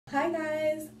Hi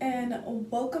guys, and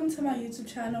welcome to my YouTube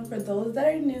channel. For those that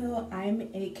are new, I'm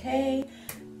AK.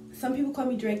 Some people call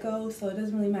me Draco, so it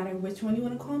doesn't really matter which one you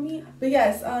want to call me. But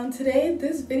yes, today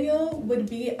this video would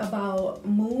be about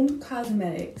Moon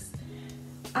Cosmetics.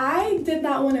 I did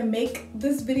not want to make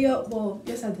this video. Well,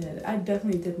 yes I did. I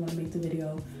definitely did want to make the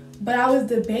video. But I was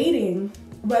debating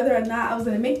whether or not I was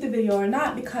going to make the video or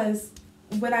not, because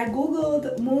when I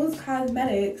googled Moon's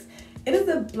Cosmetics, it is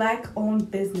a black-owned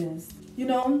business, you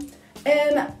know?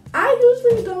 And I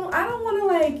usually don't want to,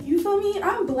 like, you feel me?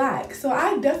 I'm black, so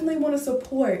I definitely want to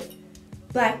support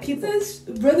black people.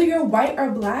 Whether you're white or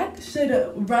black,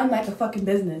 should run like a fucking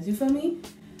business, you feel me?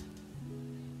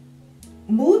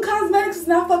 Moon Cosmetics is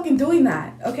not fucking doing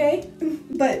that, okay?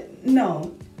 But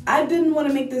no, I didn't want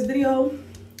to make this video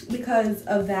because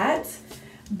of that,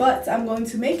 but I'm going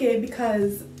to make it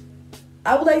because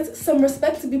I would like some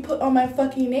respect to be put on my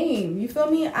fucking name, you feel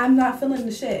me? I'm not feeling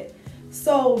the shit.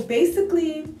 So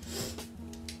basically,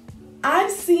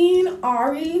 I've seen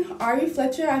Ari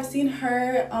Fletcher, I've seen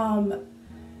her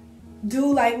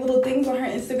do like little things on her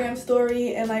Instagram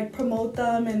story and like promote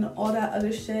them and all that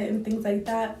other shit and things like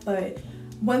that. But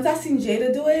once I seen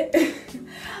Jada do it,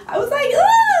 I was like,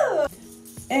 ugh!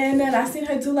 And then I seen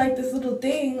her do like this little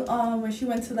thing when she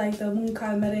went to like the Moon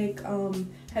Cosmetic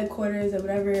headquarters or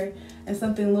whatever, and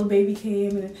something little baby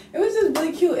came, and it was just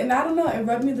really cute, and I don't know, it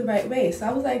rubbed me the right way. So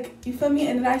I was like, you feel me?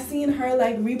 And then I seen her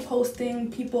like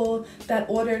reposting people that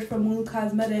ordered from Moon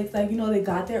Cosmetics, like, you know, they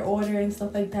got their order and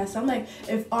stuff like that. So I'm like,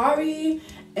 if Ari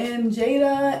and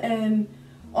Jada and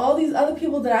all these other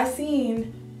people that I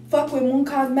seen fuck with Moon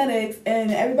Cosmetics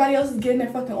and everybody else is getting their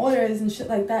fucking orders and shit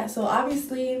like that, so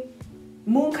obviously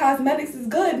Moon Cosmetics is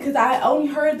good, because I only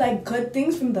heard like good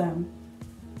things from them.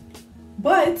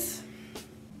 But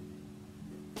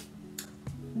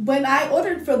when I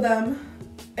ordered for them,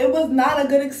 it was not a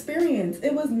good experience.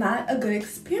 It was not a good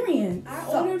experience. I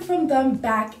ordered from them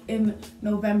back in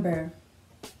November.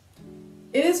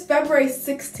 It is February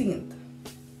 16th.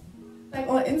 Like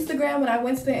on Instagram, when I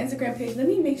went to their Instagram page, let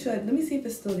me see if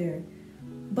it's still there.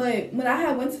 But when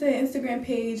I went to their Instagram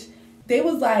page, they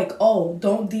was like, oh,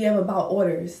 don't DM about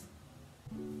orders.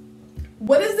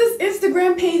 What is this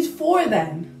Instagram page for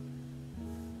then?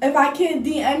 If I can't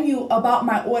DM you about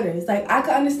my orders, like, I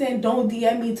can understand don't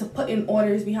DM me to put in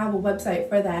orders. We have a website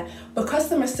for that. But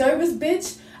customer service,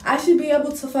 bitch, I should be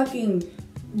able to fucking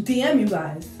DM you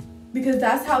guys, because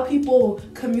that's how people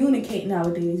communicate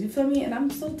nowadays. You feel me? And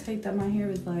I'm so tight that my hair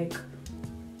is like,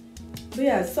 but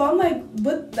yeah. So I'm like,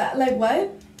 what? That, like, what?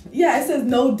 Yeah, it says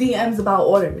no DMs about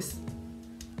orders.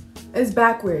 It's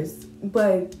backwards,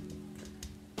 but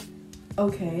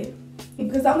okay.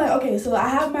 Because I'm like, okay, so I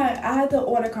had the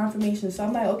order confirmation, so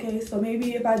I'm like, okay, so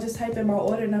maybe if I just type in my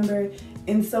order number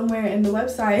in somewhere in the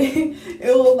website,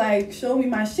 it will like show me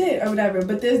my shit or whatever.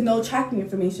 But there's no tracking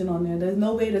information on there. There's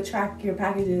no way to track your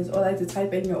packages, or like to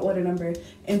type in your order number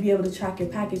and be able to track your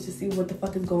package to see what the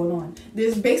fuck is going on.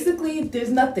 There's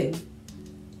nothing.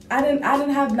 I didn't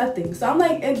have nothing. So I'm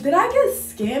like, did I get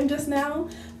scammed just now?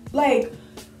 Like,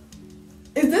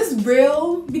 is this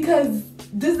real? Because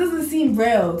this doesn't seem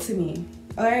real to me.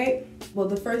 Alright? Well,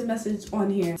 the first message on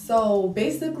here. So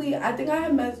basically, I think I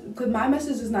had because my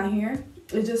message is not here.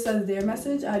 It just says their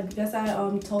message. I guess I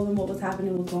told them what was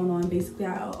happening, what's going on. Basically,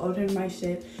 I ordered my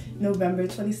shit November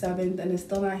 27th and it's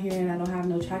still not here, and I don't have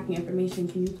no tracking information.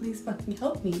 Can you please fucking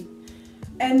help me?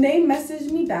 And they messaged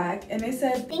me back and they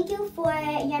said, thank you for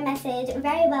your message.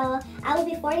 Very well. I will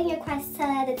be forwarding your request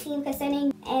to the team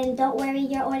concerning, and don't worry,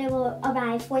 your order will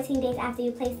arrive 14 days after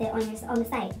you place it on the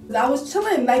site. I was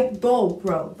chilling, like, bro.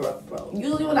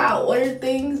 Usually when I order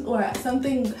things or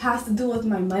something has to do with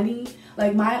my money,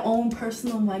 like my own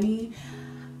personal money,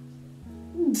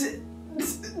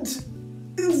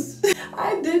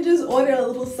 I did just order a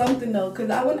little something though,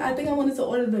 because I think I wanted to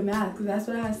order the mask, because that's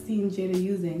what I had seen Jada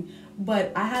using.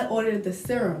 But I had ordered the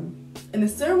serum, and the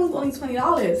serum was only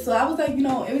 $20. So I was like, you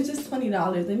know, it was just $20.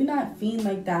 Let me not fiend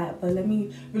like that, but let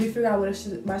me really figure out what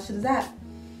my shit is at.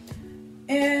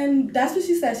 And that's what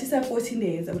she said. She said 14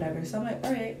 days or whatever. So I'm like,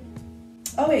 all right.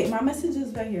 Oh wait, my message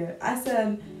is right here. I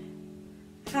said,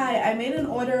 hi, I made an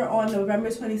order on November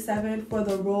 27th for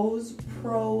the Rose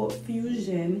Pro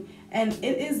Fusion, and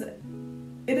it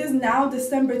is now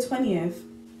December 20th.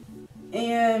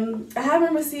 And I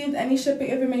haven't received any shipping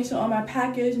information on my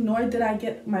package, nor did I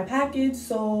get my package,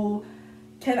 so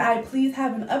can I please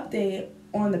have an update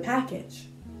on the package?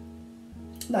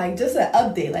 Like, just an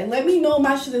update. Like, let me know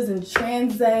my shit is in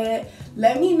transit.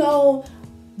 Let me know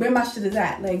where my shit is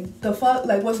at. Like, the fuck,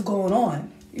 like, what's going on?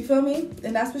 You feel me?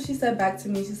 And that's what she said back to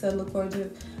me. She said, look forward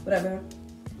to whatever.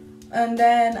 And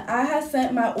then I had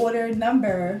sent my order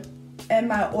number, and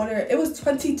my order, it was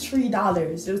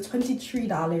 $23. It was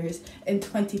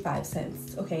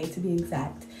 $23.25, okay, to be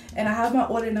exact. And I have my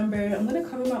order number. I'm gonna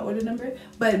cover my order number,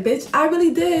 but bitch, I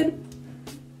really did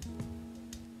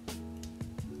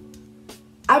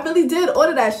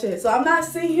order that shit. So I'm not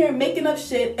sitting here making up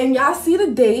shit. And y'all see the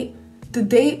date,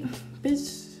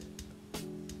 bitch.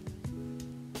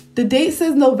 The date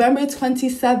says November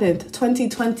 27th,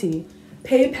 2020.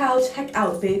 PayPal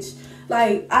checkout, bitch.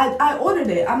 Like, I ordered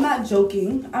it. I'm not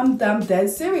joking. I'm dead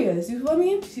serious. You feel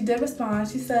me? She did respond.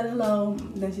 She said hello.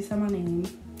 Then she said my name.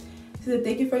 She said,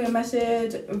 thank you for your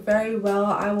message. Very well.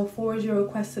 I will forward your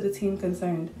request to the team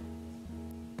concerned.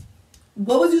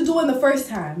 What was you doing the first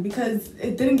time? Because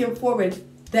it didn't get forward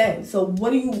then. So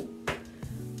what do you...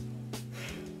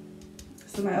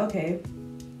 So I'm like, okay.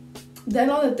 Then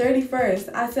on the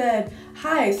 31st, I said,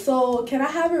 hi, so can I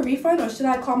have a refund or should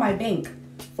I call my bank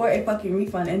for a fucking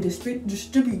refund and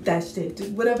distribute that shit?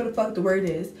 Whatever the fuck the word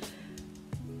is.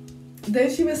 Then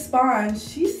she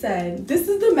responds, she said, this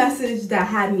is the message that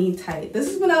had me tight. This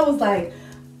is when I was like,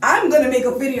 I'm gonna make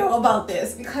a video about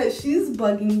this because she's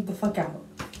bugging the fuck out.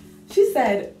 She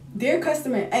said, dear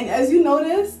customer, and as you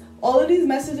notice, all of these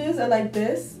messages are like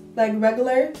this, like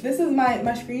regular. This is my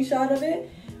screenshot of it.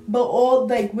 But all,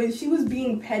 like, when she was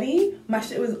being petty, my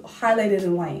shit was highlighted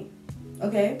in white.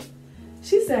 Okay?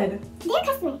 She said, dear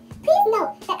customer, please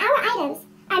note that our items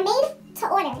are made to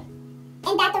order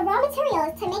and that the raw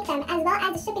materials to make them as well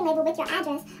as the shipping label with your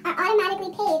address are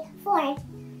automatically paid for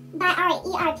by our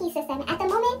ERP system. At the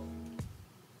moment,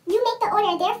 you make the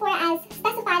order therefore as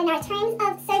specified in our terms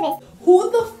of service.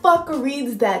 Who the fuck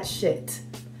reads that shit?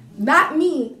 Not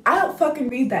me. I don't fucking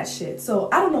read that shit. So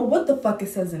I don't know what the fuck it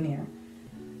says in there.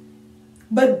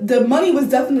 But the money was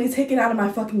definitely taken out of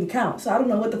my fucking account. So I don't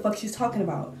know what the fuck she's talking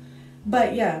about.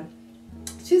 But yeah.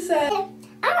 She said,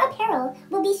 our apparel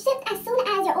will be shipped as soon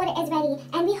as your order is ready.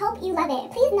 And we hope you love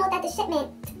it. Please note that the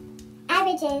shipment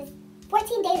averages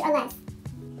 14 days or less.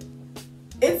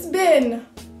 It's been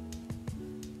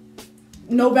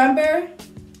November,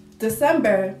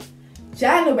 December,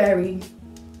 January,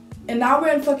 and now we're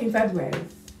in fucking February.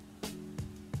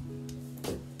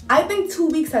 I think 2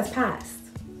 weeks has passed.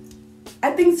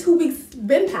 I think 2 weeks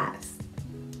been passed.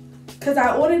 Because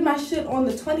I ordered my shit on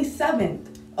the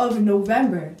 27th of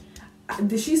November.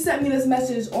 She sent me this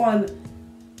message on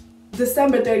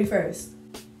December 31st.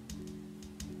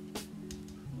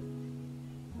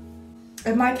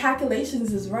 If my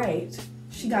calculations is right,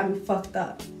 she got me fucked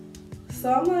up.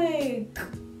 So I'm like,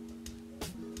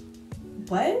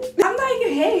 what? I'm like,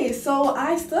 hey, so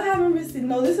I still haven't received,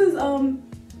 no, this is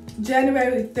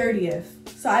January 30th.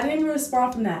 So I didn't even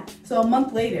respond from that. So a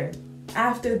month later,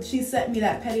 after she sent me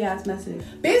that petty ass message.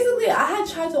 Basically, I had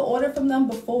tried to order from them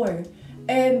before.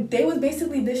 And they was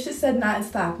basically, this shit said not in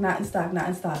stock, not in stock, not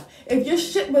in stock. If your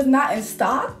shit was not in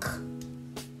stock,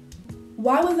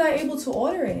 why was I able to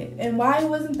order it? And why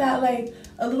wasn't that like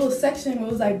a little section where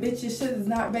it was like, bitch, your shit is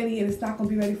not ready and it's not gonna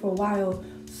be ready for a while.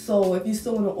 So if you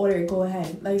still wanna order it, go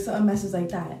ahead. Like some message like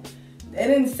that. It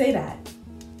didn't say that.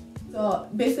 So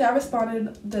basically I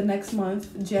responded the next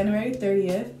month, January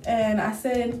 30th, and I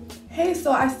said, hey,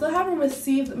 so I still haven't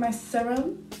received my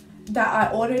serum that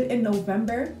I ordered in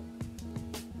November.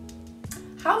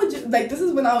 How would you, like, this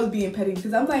is when I was being petty,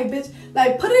 because I'm like, bitch,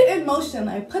 like, put it in motion,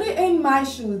 like, put it in my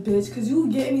shoes, bitch, because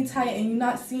you getting me tight and you're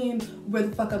not seeing where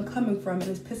the fuck I'm coming from, and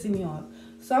it's pissing me off.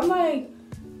 So I'm like,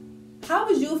 how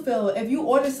would you feel if you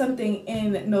order something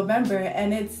in November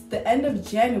and it's the end of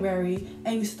January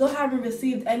and you still haven't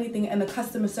received anything and the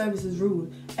customer service is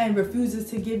rude and refuses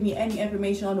to give me any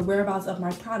information on the whereabouts of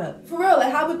my product? For real,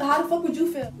 like, how the fuck would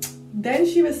you feel? Then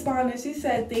she responded, she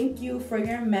said, thank you for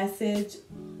your message.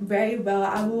 Very well.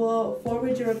 I will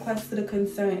forward your request to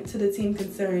the team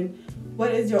concerned.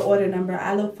 What is your order number?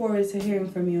 I look forward to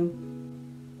hearing from you.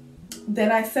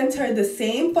 Then I sent her the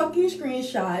same fucking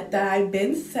screenshot that I've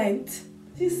been sent.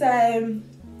 She said,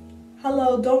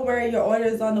 hello, don't worry, your order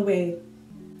is on the way.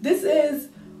 This is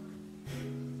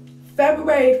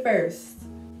February 1st.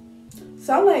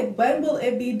 So I'm like, when will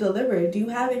it be delivered? Do you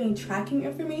have any tracking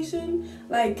information?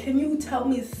 Like, can you tell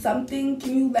me something?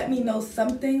 Can you let me know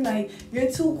something? Like,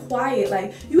 you're too quiet.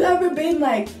 Like, you ever been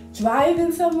like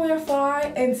driving somewhere far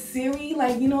and Siri,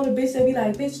 like, you know, the bitch that be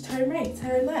like, bitch, turn right,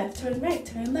 turn left, turn right,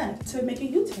 turn left, turn, make a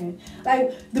U-turn.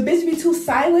 Like, the bitch be too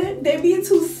silent. They be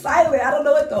too silent. I don't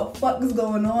know what the fuck is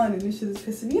going on, and this shit is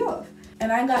pissing me off.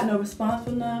 And I ain't got no response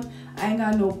from them. I ain't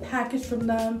got no package from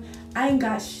them. I ain't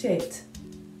got shit.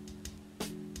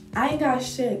 I ain't got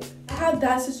shit. I had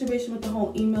that situation with the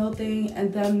whole email thing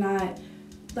and them not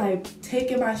like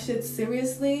taking my shit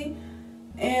seriously.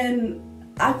 And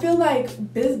I feel like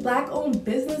black-owned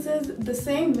businesses, the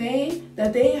same way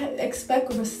that they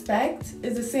expect respect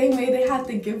is the same way they have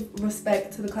to give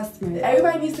respect to the customer.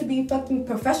 Everybody needs to be fucking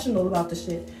professional about the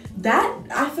shit. That,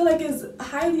 I feel like, is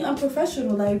highly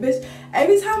unprofessional. Like, bitch,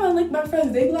 every time I link my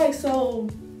friends, they be like, so,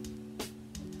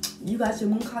 you got your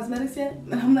Moon Cosmetics yet?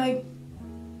 And I'm like,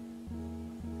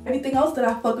 everything else that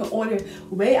I fucking ordered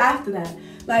way after that.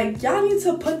 Like, y'all need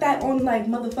to put that on, like,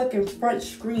 motherfucking front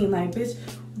screen. Like, bitch,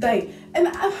 like, and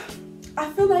I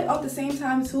feel like at the same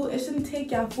time, too, it shouldn't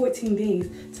take y'all 14 days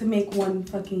to make one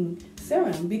fucking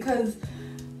serum, because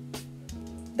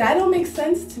that don't make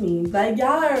sense to me. Like,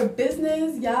 y'all are a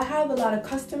business, y'all have a lot of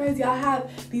customers, y'all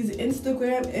have these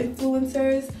Instagram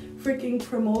influencers freaking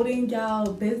promoting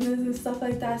y'all business and stuff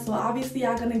like that. So obviously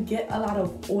y'all gonna get a lot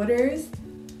of orders.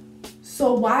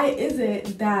 So why is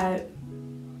it that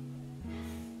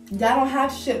y'all don't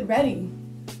have shit ready?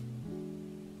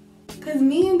 Cause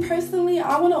me personally,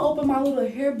 I wanna open my little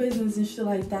hair business and shit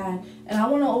like that. And I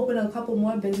wanna open a couple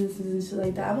more businesses and shit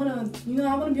like that. I wanna be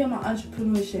on my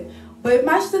entrepreneurship. But if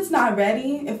my shit's not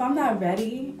ready, if I'm not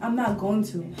ready, I'm not going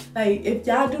to. Like, if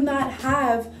y'all do not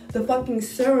have the fucking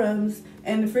serums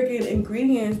and the freaking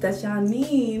ingredients that y'all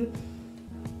need,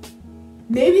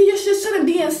 maybe your shit shouldn't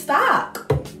be in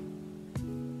stock.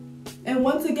 And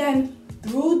once again,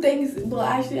 through things, well,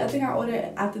 actually, I think I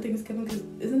ordered after Thanksgiving, because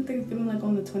isn't Thanksgiving like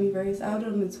on the 21st? I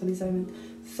ordered on the 27th.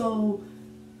 So,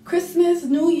 Christmas,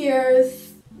 New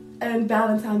Year's, and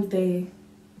Valentine's Day,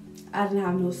 I didn't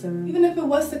have no serum. Even if it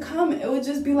was to come, it would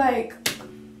just be like,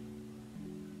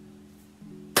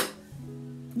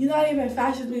 you're not even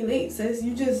fashionably late, sis.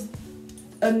 You just,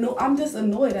 I'm just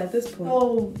annoyed at this point.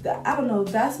 So, I don't know.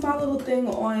 That's my little thing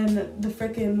on the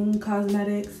freaking Moon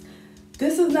Cosmetics.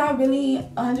 This is not really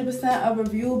 100% a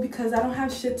review because I don't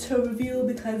have shit to review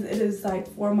because it is like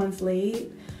 4 months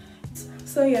late.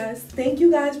 So yes, thank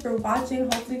you guys for watching.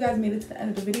 Hopefully you guys made it to the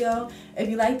end of the video. If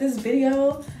you like this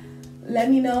video,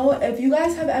 let me know. If you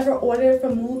guys have ever ordered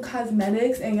from Moon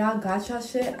Cosmetics and y'all got y'all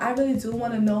shit, I really do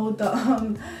want to know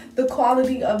the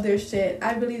quality of their shit.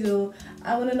 I really do.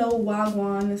 I want to know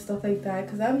Wagwan and stuff like that,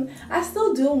 because I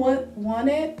still do want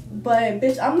it, but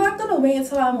bitch, I'm not gonna wait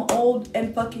until I'm old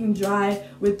and fucking dry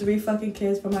with 3 fucking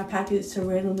kids for my package to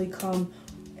randomly come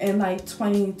in like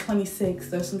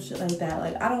 2026 or some shit like that.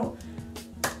 Like, I don't.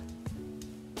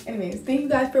 Anyways, thank you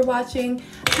guys for watching.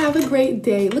 Have a great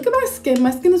day. Look at my skin. My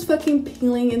skin is fucking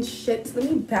peeling and shit. So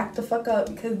let me back the fuck up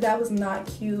because that was not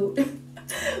cute.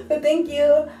 But thank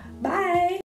you. Bye.